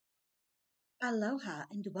Aloha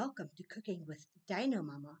and welcome to Cooking with Dino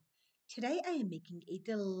Mama. Today I am making a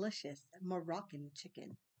delicious Moroccan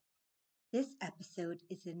chicken. This episode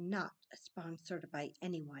is not sponsored by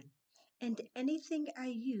anyone, and anything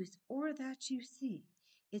I use or that you see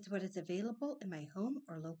is what is available in my home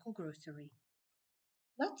or local grocery.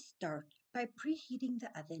 Let's start by preheating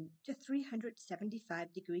the oven to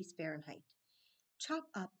 375 degrees Fahrenheit. Chop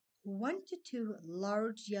up 1 to 2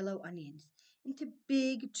 large yellow onions into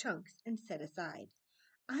big chunks and set aside.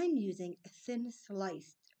 I'm using thin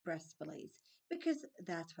sliced breast fillets because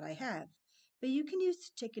that's what I have. But you can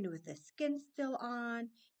use chicken with the skin still on,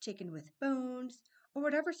 chicken with bones, or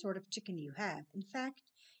whatever sort of chicken you have. In fact,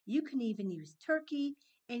 you can even use turkey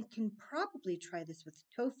and can probably try this with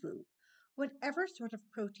tofu. Whatever sort of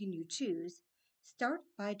protein you choose, start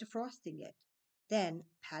by defrosting it. Then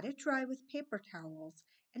pat it dry with paper towels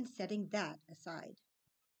and setting that aside.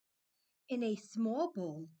 In a small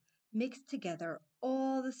bowl, mix together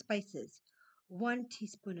all the spices: 1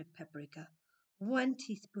 teaspoon of paprika, 1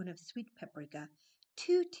 teaspoon of sweet paprika,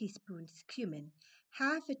 2 teaspoons cumin,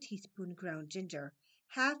 half a teaspoon ground ginger,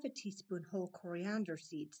 half a teaspoon whole coriander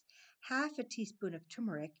seeds, half a teaspoon of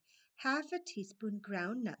turmeric, half a teaspoon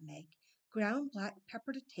ground nutmeg, ground black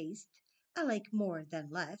pepper to taste. I like more than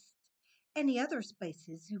less. Any other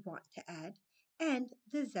spices you want to add, and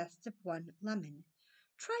the zest of 1 lemon.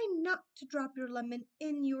 Try not to drop your lemon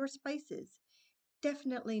in your spices.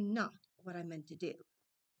 Definitely not what I meant to do.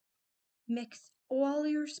 Mix all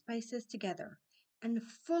your spices together and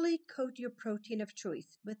fully coat your protein of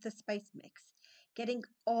choice with the spice mix, getting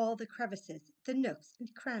all the crevices, the nooks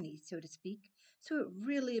and crannies, so to speak, so it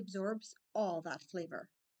really absorbs all that flavor.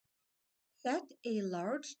 Set a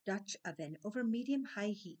large Dutch oven over medium-high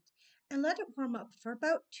heat and let it warm up for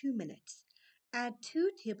about 2 minutes. Add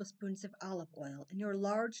 2 tablespoons of olive oil in your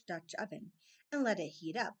large Dutch oven and let it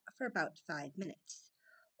heat up for about 5 minutes.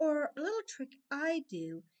 Or a little trick I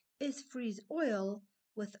do is freeze oil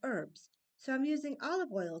with herbs. So I'm using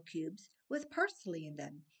olive oil cubes with parsley in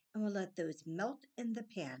them and will let those melt in the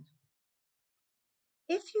pan.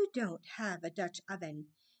 If you don't have a Dutch oven,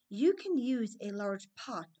 you can use a large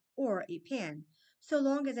pot or a pan, so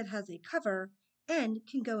long as it has a cover and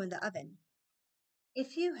can go in the oven.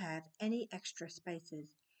 If you have any extra spices,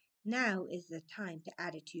 now is the time to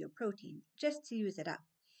add it to your protein, just to use it up.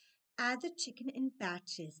 Add the chicken in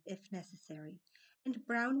batches if necessary, and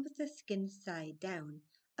brown with the skin side down,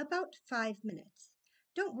 about 5 minutes.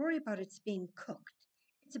 Don't worry about it being cooked.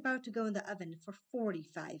 It's about to go in the oven for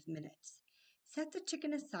 45 minutes. Set the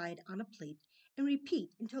chicken aside on a plate and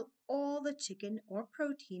repeat until all the chicken or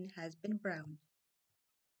protein has been browned.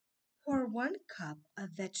 Pour 1 cup of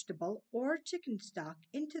vegetable or chicken stock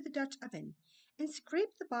into the Dutch oven and scrape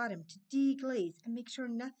the bottom to deglaze and make sure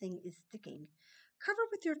nothing is sticking. Cover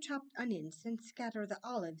with your chopped onions and scatter the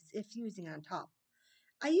olives if using on top.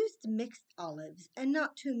 I used mixed olives and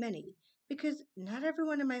not too many because not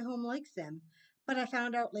everyone in my home likes them, but I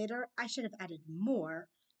found out later I should have added more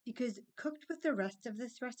because cooked with the rest of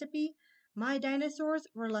this recipe, my dinosaurs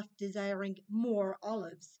were left desiring more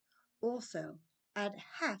olives. Also, add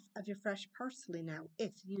half of your fresh parsley now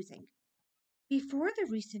if using. Before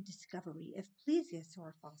the recent discovery of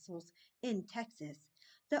plesiosaur fossils in Texas,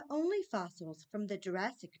 the only fossils from the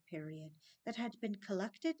Jurassic period that had been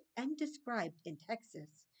collected and described in Texas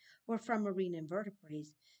were from marine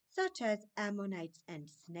invertebrates such as ammonites and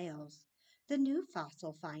snails. The new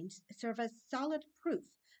fossil finds serve as solid proof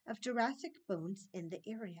of Jurassic bones in the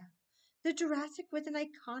area. The Jurassic was an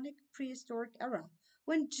iconic prehistoric era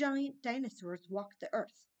when giant dinosaurs walked the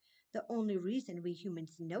earth. The only reason we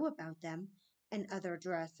humans know about them and other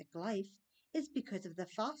Jurassic life is because of the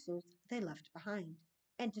fossils they left behind.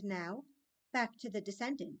 And now, back to the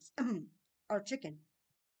descendants, our chicken.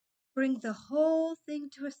 Bring the whole thing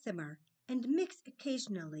to a simmer and mix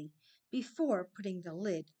occasionally before putting the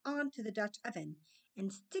lid onto the Dutch oven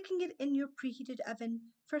and sticking it in your preheated oven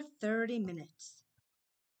for 30 minutes.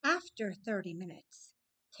 After 30 minutes,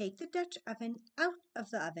 take the Dutch oven out of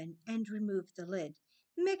the oven and remove the lid.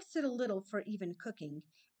 Mix it a little for even cooking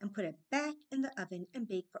and put it back in the oven and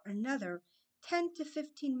bake for another 10 to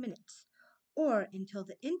 15 minutes or until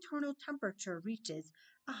the internal temperature reaches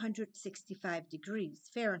 165 degrees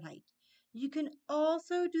Fahrenheit. You can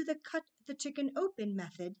also do the cut the chicken open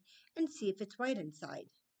method and see if it's white inside.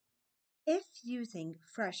 If using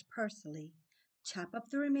fresh parsley, chop up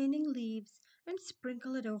the remaining leaves and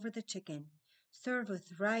sprinkle it over the chicken. Serve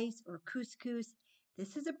with rice or couscous.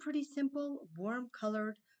 This is a pretty simple,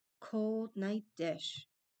 warm-colored, cold night dish.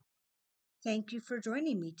 Thank you for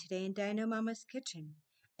joining me today in Dino Mama's kitchen.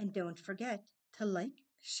 And don't forget to like,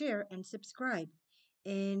 share, and subscribe.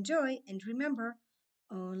 Enjoy, and remember,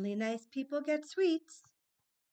 only nice people get sweets.